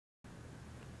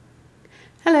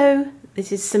Hello,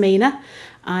 this is Samina.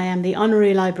 I am the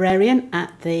Honorary Librarian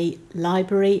at the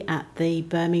library at the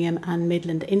Birmingham and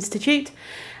Midland Institute,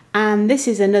 and this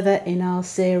is another in our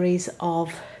series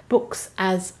of books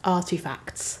as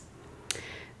artefacts.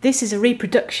 This is a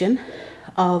reproduction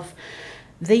of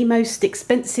the most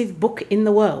expensive book in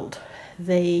the world.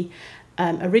 The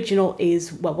original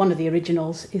is, well, one of the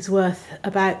originals is worth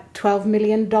about $12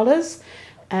 million.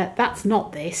 That's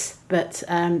not this, but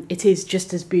it is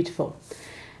just as beautiful.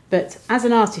 But as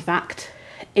an artefact,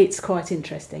 it's quite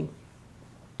interesting.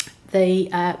 The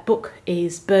book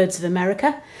is Birds of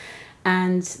America,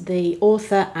 and the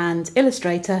author and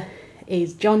illustrator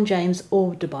is John James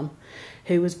Audebon,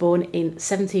 who was born in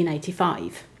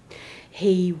 1785.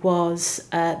 He was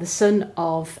the son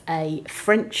of a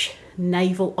French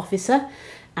naval officer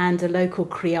and a local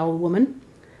Creole woman.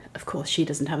 Of course, she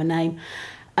doesn't have a name.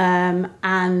 There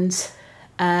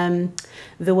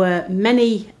were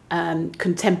many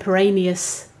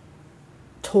contemporaneous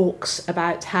talks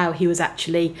about how he was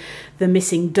actually the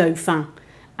missing Dauphin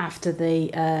after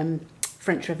the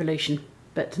French Revolution,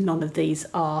 but none of these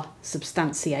are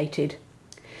substantiated.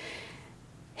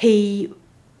 He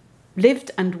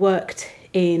lived and worked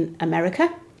in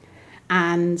America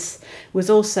and was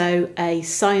also a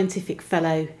scientific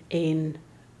fellow in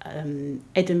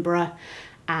Edinburgh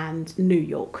and New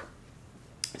York.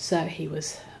 So he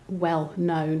was well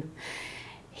known.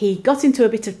 He got into a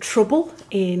bit of trouble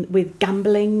with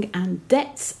gambling and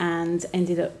debts and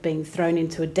ended up being thrown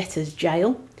into a debtor's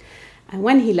jail. And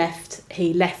when he went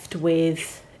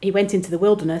into the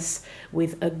wilderness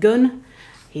with a gun,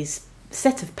 his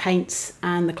set of paints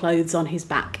and the clothes on his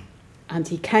back. And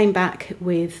he came back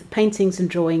with paintings and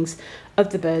drawings of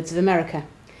the birds of America.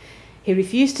 He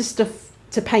refused to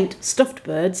paint stuffed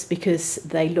birds because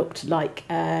they looked like,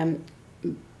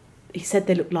 he said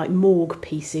they looked like morgue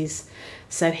pieces.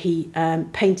 So he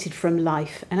painted from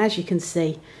life. And as you can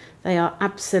see, they are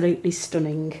absolutely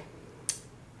stunning.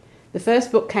 The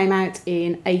first book came out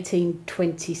in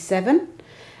 1827,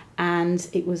 and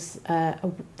it was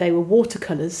they were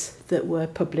watercolours that were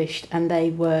published, and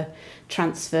they were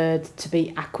transferred to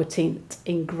be aquatint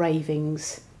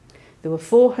engravings. There were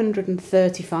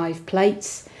 435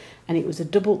 plates, and it was a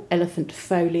double elephant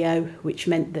folio, which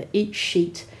meant that each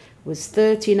sheet was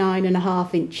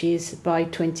 39.5 inches by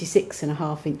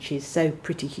 26.5 inches, so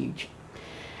pretty huge.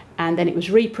 And then it was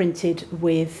reprinted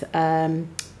with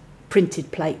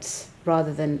printed plates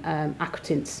rather than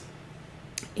aquatints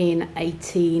in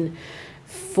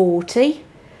 1840.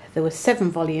 There were 7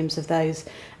 volumes of those,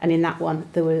 and in that one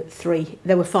there were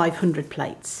 500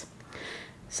 plates.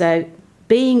 So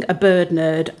being a bird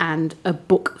nerd and a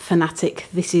book fanatic,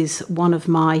 this is one of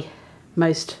my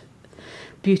most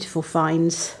beautiful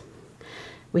finds.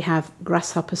 We have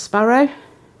grasshopper sparrow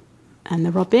and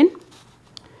the robin.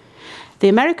 The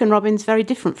American robin's very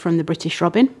different from the British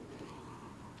robin.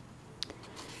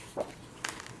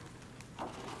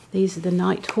 These are the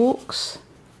nighthawks,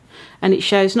 and it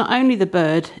shows not only the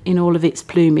bird in all of its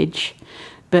plumage,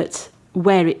 but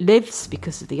where it lives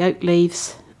because of the oak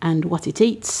leaves and what it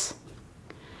eats.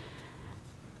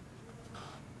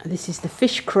 And this is the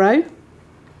fish crow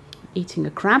eating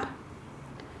a crab.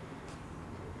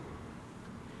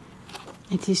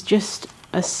 It is just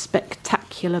a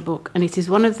spectacular book, and it is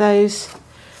one of those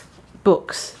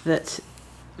books that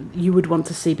you would want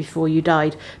to see before you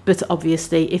died. But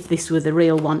obviously, if this were the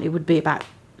real one, it would be about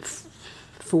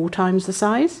 4 times the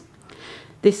size.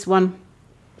 This one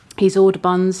is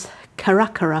Audubon's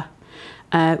Caracara,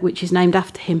 which is named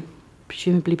after him,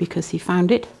 presumably because he found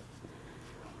it.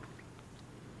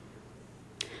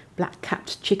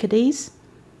 Black-capped chickadees.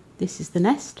 This is the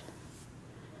nest.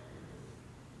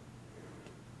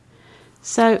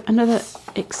 So another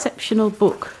exceptional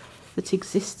book that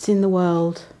exists in the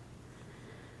world.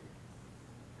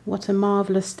 What a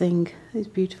marvellous thing. These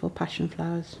beautiful passion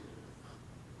flowers.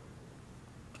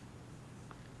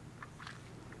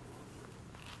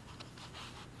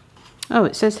 Oh,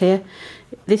 it says here,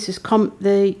 this is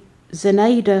the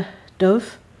Zenada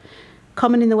dove,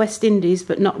 common in the West Indies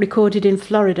but not recorded in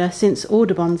Florida since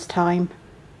Audubon's time.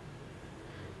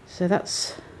 So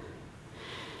that's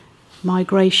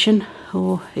migration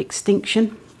or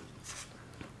extinction.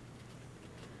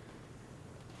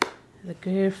 The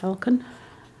gyrfalcon.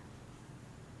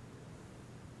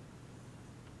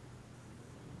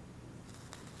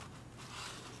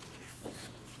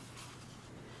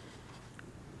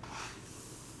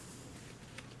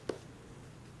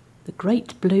 The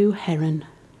great blue heron.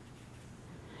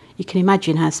 You can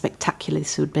imagine how spectacular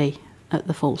this would be at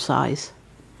the full size.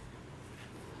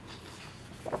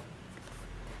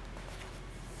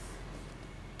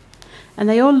 And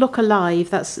they all look alive.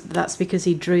 That's because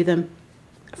he drew them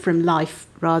from life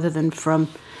rather than from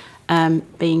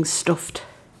being stuffed.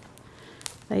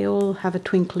 They all have a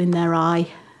twinkle in their eye.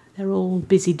 They're all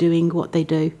busy doing what they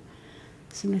do.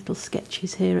 Some little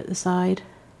sketches here at the side.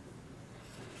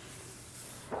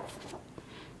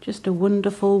 Just a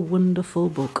wonderful, wonderful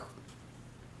book.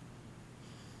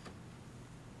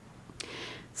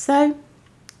 So,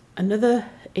 another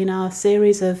in our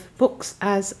series of books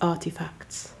as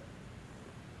artefacts.